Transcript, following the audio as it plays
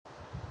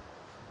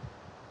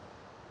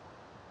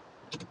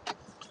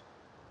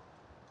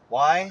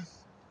Why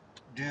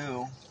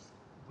do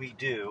we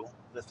do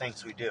the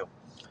things we do?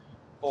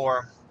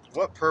 Or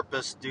what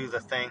purpose do the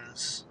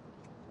things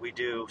we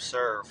do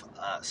serve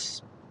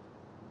us?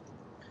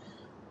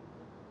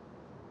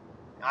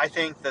 I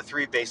think the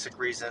three basic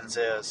reasons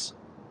is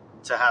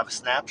to have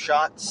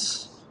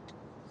snapshots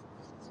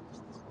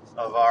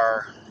of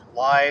our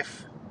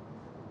life,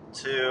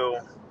 to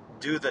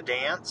do the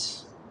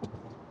dance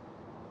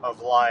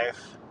of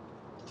life,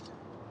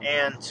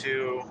 and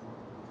to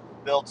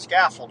build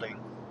scaffolding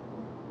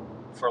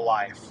for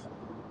life.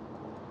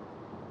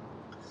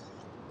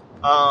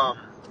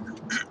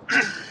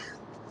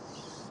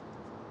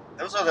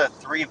 Those are the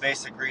three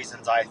basic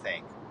reasons, I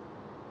think.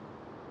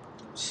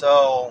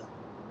 So,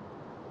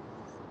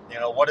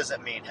 what does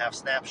it mean? Have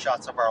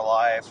snapshots of our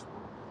life,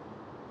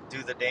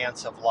 do the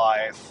dance of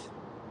life,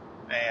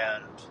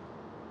 and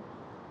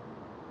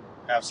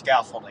have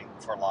scaffolding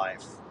for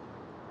life.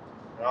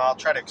 I'll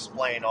try to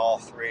explain all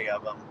three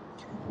of them.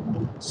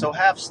 So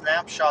have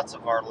snapshots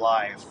of our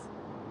life.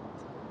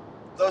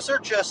 Those are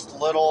just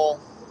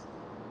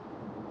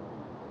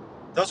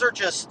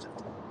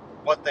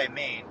what they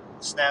mean,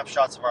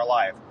 snapshots of our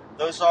life.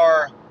 Those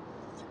are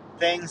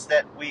things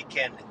that we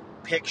can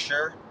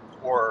picture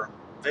or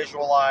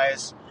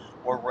visualize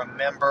or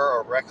remember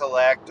or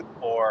recollect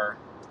or,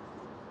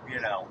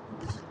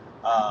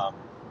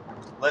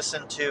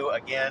 listen to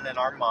again in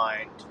our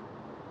mind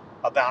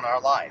about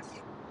our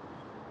life.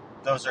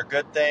 Those are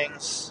good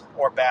things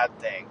or bad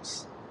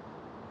things.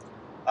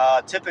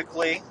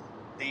 Typically,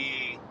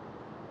 the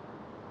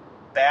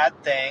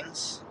bad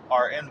things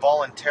are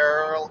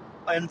involuntary,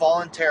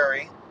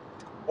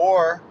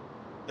 or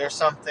there's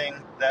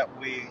something that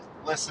we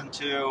listen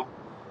to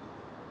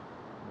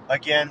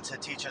again to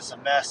teach us a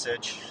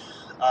message.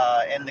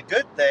 And the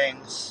good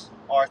things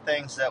are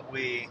things that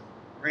we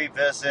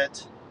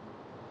revisit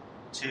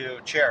to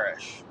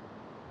cherish.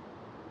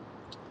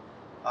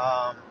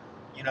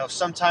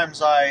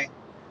 Sometimes I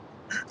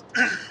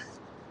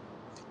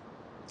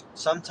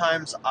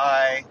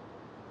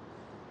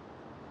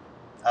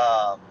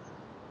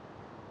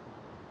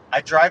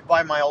drive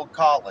by my old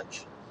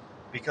college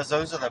because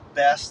those are the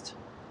best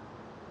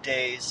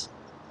days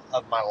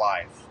of my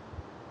life.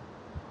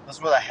 Those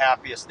were the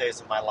happiest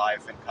days of my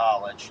life in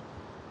college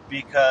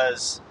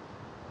because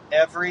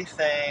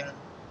everything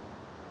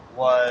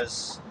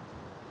was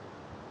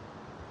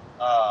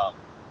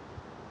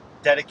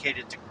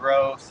dedicated to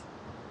growth.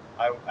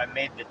 I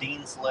made the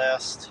dean's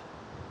list.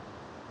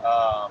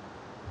 I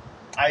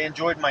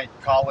enjoyed my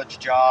college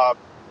job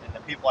and the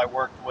people I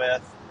worked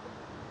with.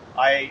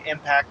 I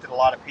impacted a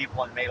lot of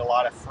people and made a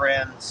lot of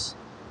friends.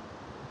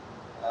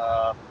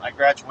 I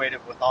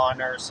graduated with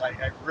honors.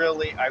 I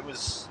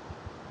was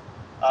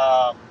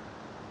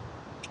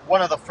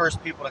one of the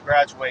first people to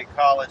graduate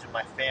college in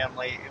my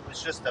family. It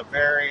was just a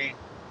very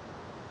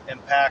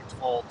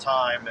impactful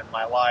time in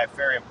my life,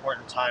 very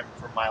important time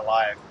for my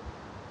life.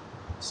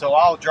 So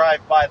I'll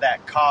drive by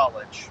that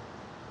college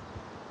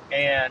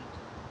and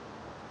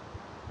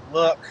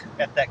look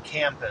at that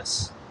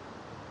campus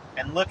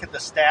and look at the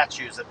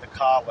statues at the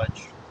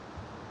college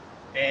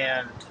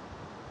and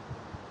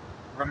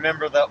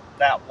remember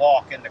that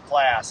walk into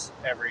class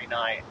every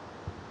night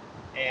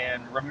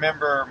and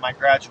remember my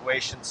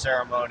graduation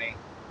ceremony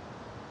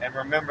and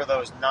remember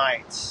those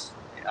nights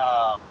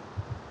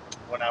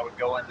when I would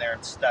go in there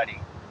and study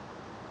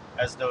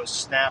as those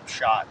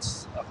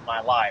snapshots of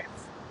my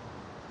life.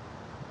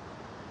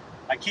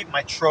 I keep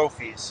my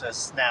trophies as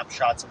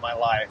snapshots of my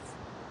life.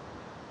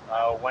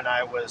 When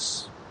I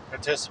was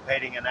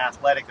participating in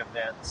athletic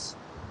events,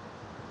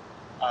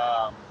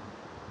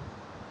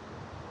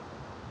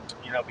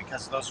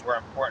 because those were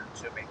important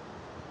to me.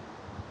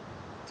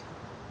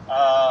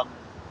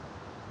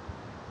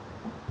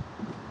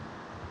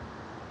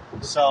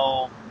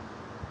 So,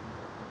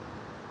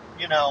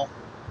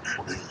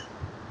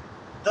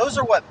 those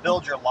are what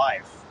build your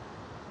life.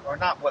 Or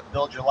not what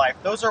build your life.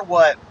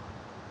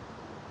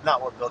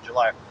 Not what build your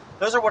life.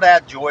 Those are what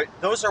add joy.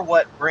 Those are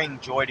what bring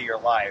joy to your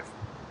life.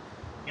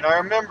 I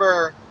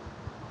remember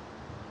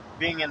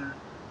being in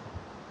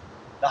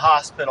the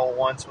hospital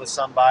once with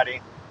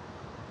somebody,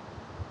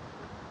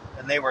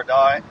 and they were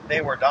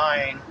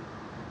dying,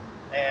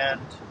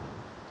 and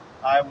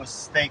I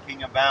was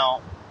thinking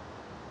about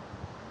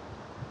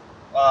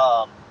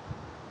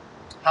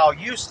how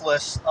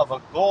useless of a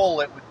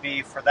goal it would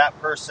be for that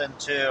person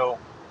to,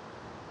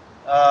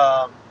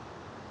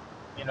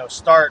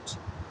 start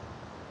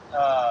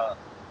a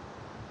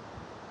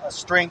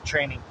strength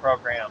training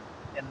program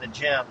in the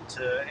gym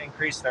to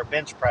increase their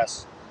bench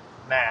press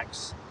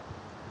max.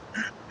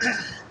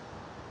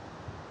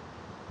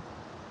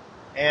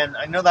 And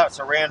I know that's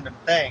a random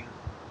thing,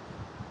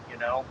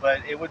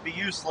 but it would be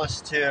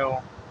useless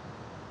to,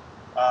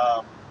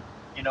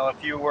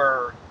 if you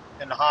were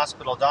in the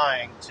hospital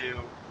dying, to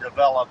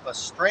develop a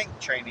strength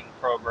training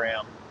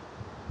program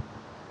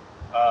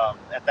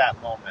at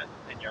that moment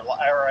in your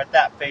life, or at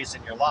that phase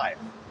in your life.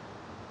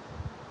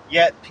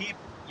 Yet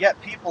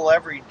people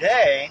every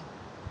day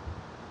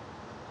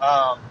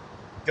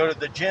go to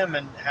the gym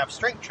and have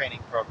strength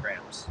training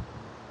programs.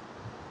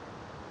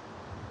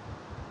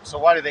 So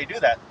why do they do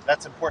that?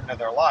 That's important to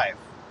their life.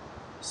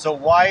 So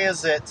why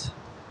is it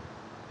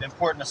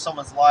important to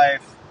someone's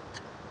life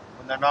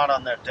when they're not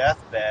on their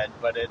deathbed,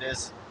 but it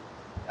isn't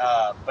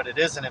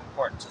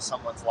important to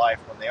someone's life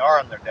when they are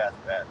on their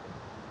deathbed?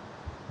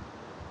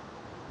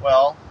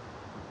 Well,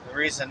 the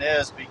reason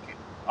is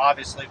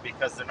obviously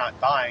because they're not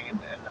dying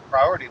in the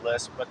priority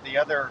list, but the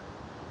other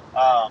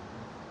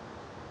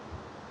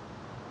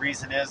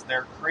reason is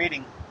they're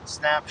creating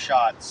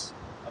snapshots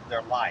of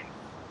their life.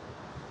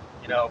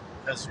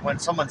 Because when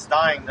someone's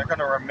dying, they're going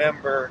to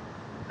remember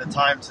the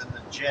times in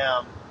the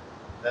gym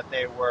that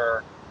they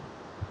were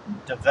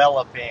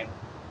developing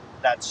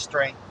that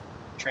strength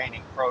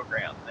training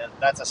program. And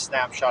that's a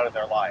snapshot of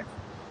their life.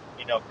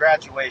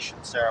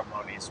 Graduation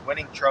ceremonies,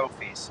 winning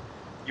trophies,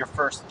 your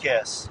first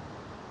kiss,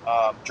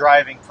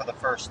 driving for the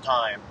first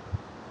time,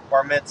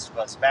 bar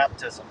mitzvahs,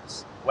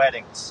 baptisms,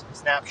 weddings,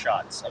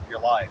 snapshots of your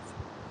life.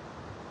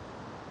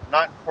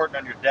 Not important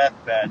on your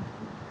deathbed.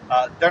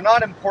 They're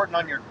not important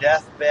on your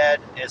deathbed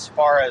as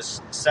far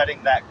as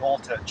setting that goal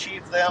to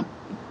achieve them,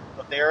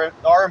 but they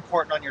are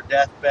important on your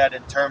deathbed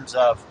in terms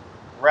of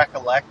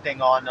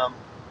recollecting on them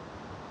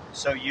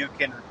so you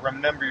can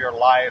remember your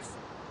life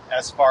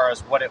as far as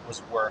what it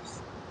was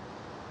worth.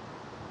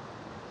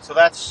 So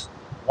that's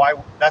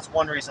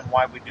one reason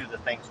why we do the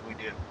things we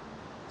do.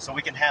 So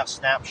we can have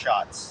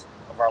snapshots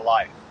of our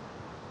life.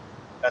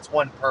 That's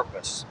one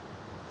purpose.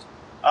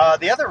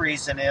 The other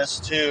reason is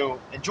to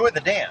enjoy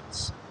the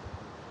dance.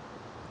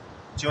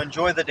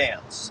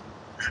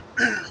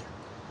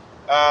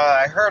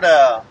 I heard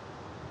a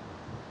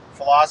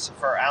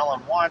philosopher,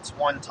 Alan Watts,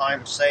 one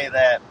time say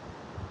that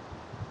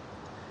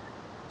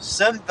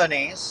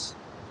symphonies,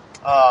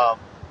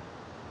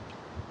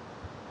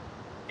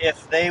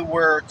 if they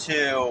were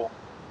to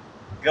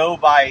go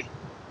by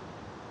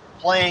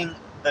playing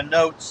the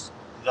notes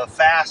the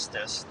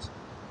fastest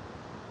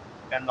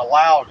and the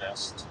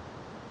loudest,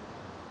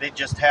 they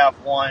just have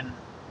one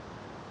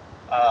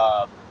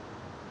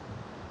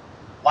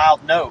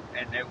loud note,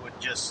 and it would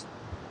just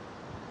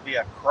be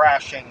a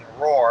crashing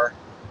roar,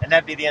 and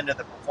that'd be the end of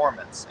the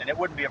performance, and it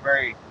wouldn't be a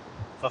very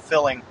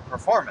fulfilling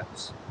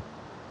performance.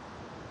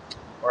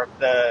 Or if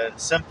the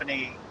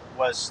symphony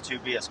was to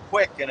be as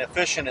quick and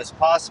efficient as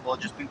possible,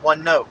 it'd just be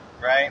one note,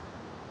 right?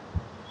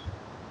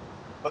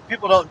 But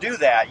people don't do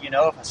that.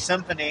 If a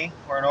symphony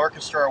or an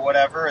orchestra or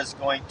whatever is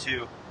going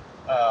to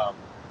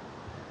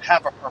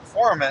have a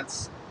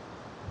performance,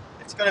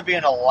 it's going to be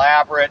an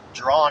elaborate,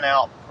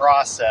 drawn-out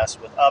process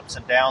with ups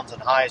and downs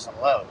and highs and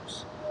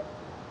lows.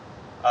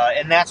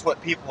 And that's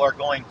what people are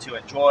going to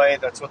enjoy.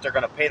 That's what they're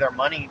going to pay their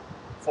money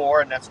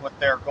for, and that's what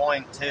they're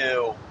going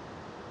to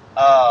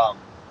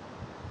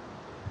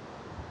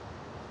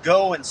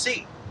go and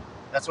see.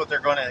 That's what they're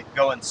going to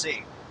go and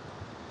see.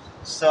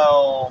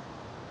 So,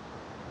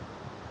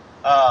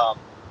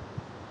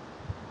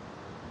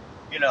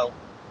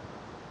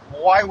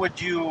 why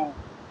would you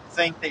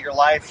think that your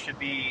life should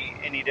be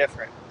any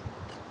different?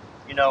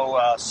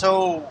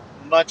 So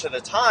much of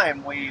the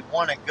time we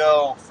want to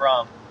go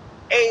from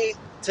A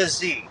to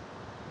Z.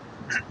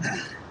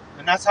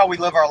 And that's how we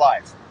live our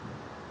life.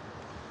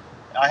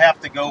 I have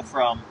to go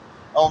from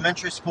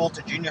elementary school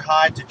to junior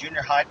high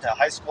to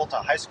high school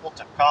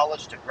to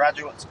college to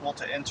graduate school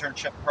to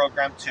internship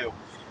program to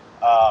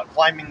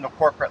climbing the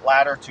corporate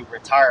ladder to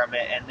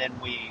retirement, and then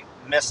we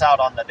miss out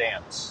on the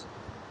dance.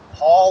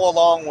 All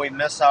along we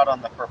miss out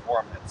on the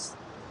performance.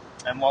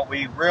 And what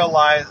we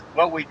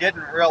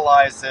didn't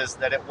realize is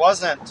that it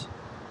wasn't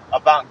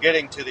about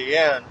getting to the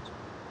end,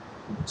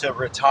 to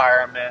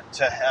retirement,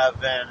 to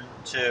heaven,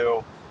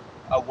 to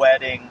a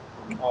wedding,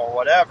 or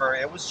whatever.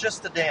 It was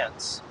just a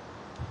dance.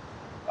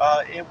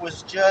 It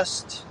was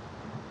just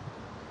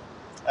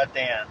a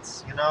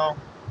dance,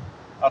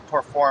 a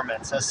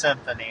performance, a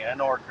symphony, an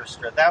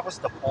orchestra. That was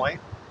the point.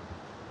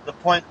 The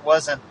point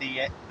wasn't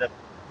the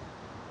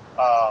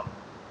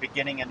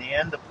beginning and the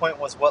end. The point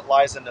was what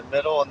lies in the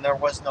middle, and there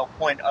was no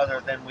point other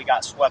than we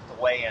got swept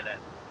away in it.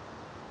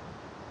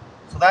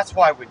 So that's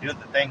why we do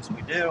the things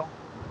we do.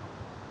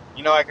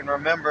 I can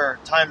remember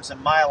times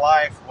in my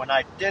life when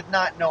I did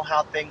not know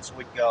how things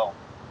would go,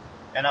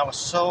 and I was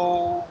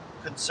so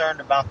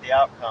concerned about the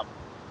outcome.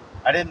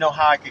 I didn't know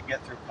how I could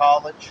get through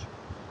college.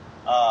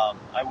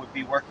 I would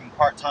be working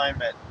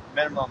part-time at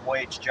minimum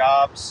wage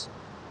jobs,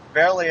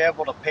 barely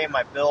able to pay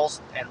my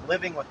bills, and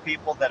living with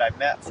people that I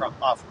met from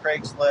off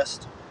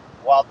Craigslist,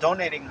 while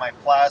donating my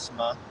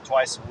plasma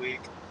twice a week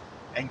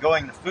and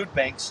going to food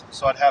banks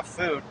so I'd have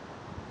food.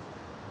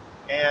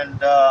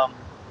 And I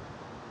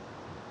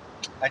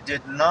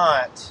did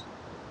not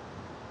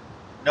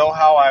know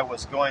how I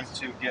was going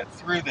to get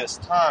through this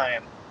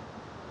time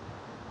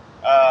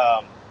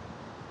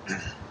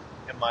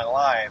in my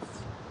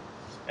life.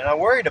 And I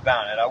worried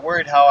about it. I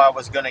worried how I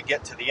was going to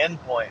get to the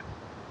end point.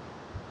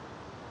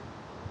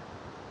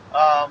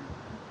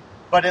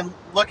 But in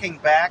looking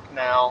back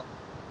now,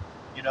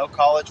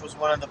 college was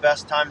one of the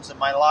best times of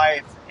my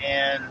life,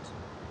 and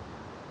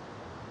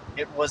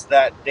it was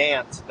that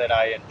dance that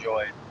I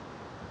enjoyed.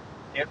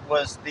 It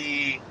was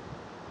the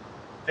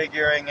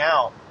figuring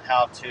out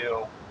how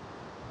to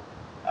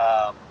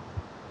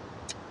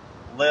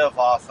live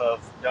off of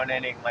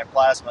donating my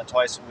plasma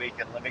twice a week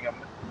and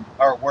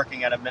or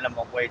working at a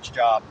minimum wage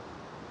job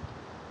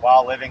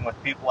while living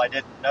with people I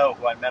didn't know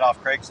who I met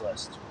off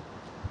Craigslist.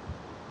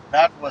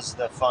 That was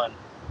the fun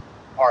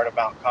part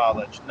about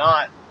college,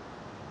 not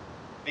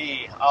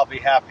I'll be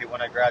happy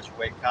when I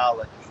graduate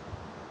college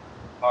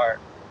part.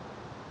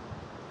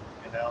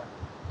 You know,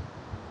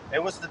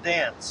 it was the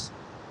dance.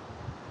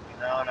 You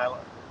know,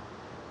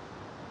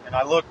 and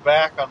I look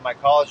back on my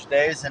college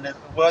days, and it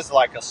was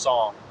like a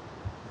song.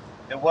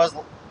 It was.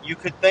 You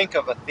could think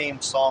of a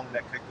theme song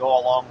that could go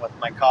along with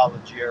my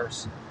college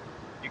years.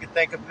 You could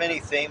think of many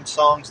theme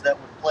songs that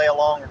would play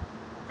along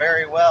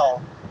very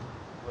well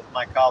with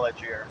my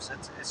college years.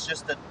 It's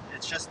just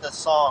a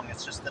song.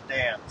 It's just a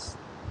dance.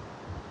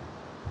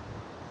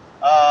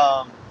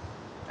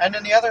 And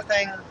then the other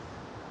thing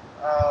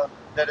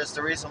that is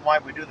the reason why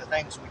we do the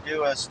things we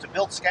do is to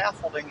build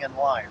scaffolding in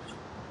life.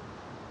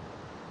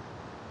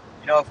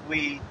 You know, if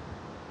we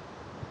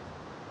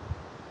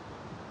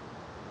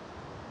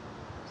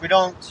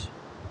don't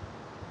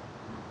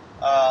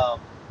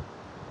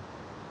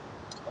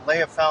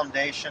lay a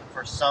foundation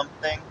for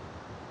something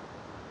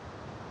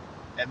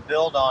and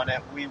build on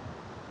it, we're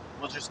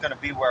just going to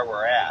be where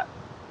we're at.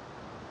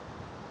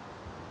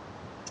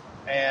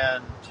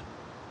 And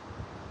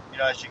you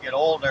know, as you get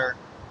older,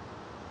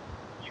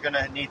 you're going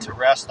to need to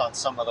rest on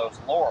some of those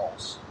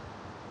laurels.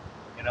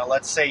 You know,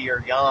 let's say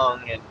you're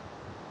young and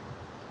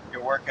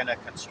you're working a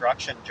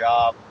construction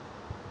job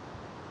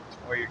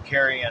where you're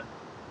carrying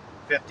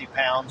 50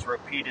 pounds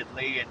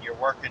repeatedly and you're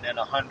working in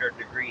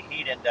 100-degree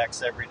heat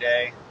index every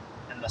day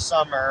in the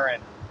summer,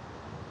 and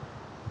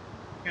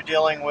you're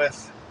dealing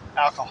with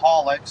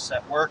alcoholics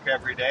at work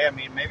every day. I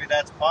mean, maybe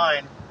that's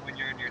fine when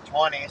you're in your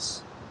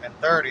 20s and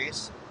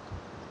 30s.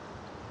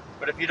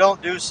 But if you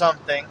don't do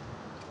something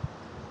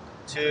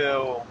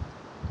to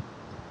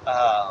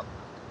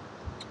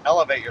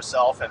elevate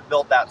yourself and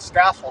build that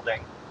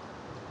scaffolding,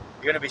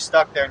 you're going to be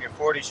stuck there in your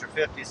 40s, your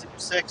 50s, and your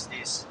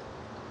 60s.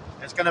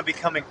 It's going to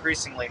become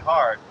increasingly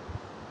hard.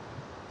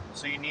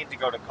 So you need to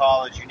go to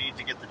college. You need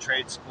to get the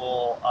trade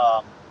school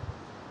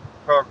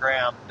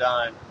program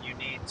done. You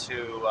need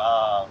to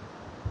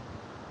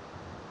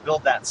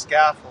build that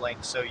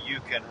scaffolding so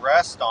you can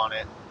rest on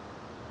it,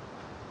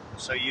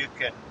 so you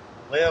can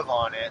live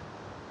on it,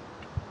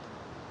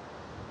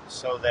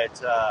 so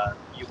that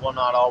you will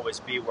not always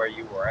be where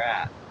you were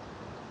at.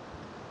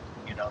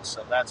 You know,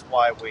 so that's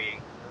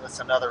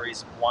another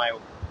reason why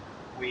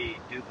we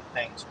do the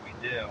things we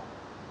do.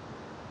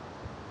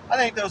 I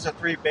think those are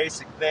three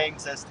basic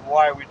things as to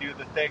why we do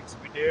the things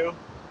we do.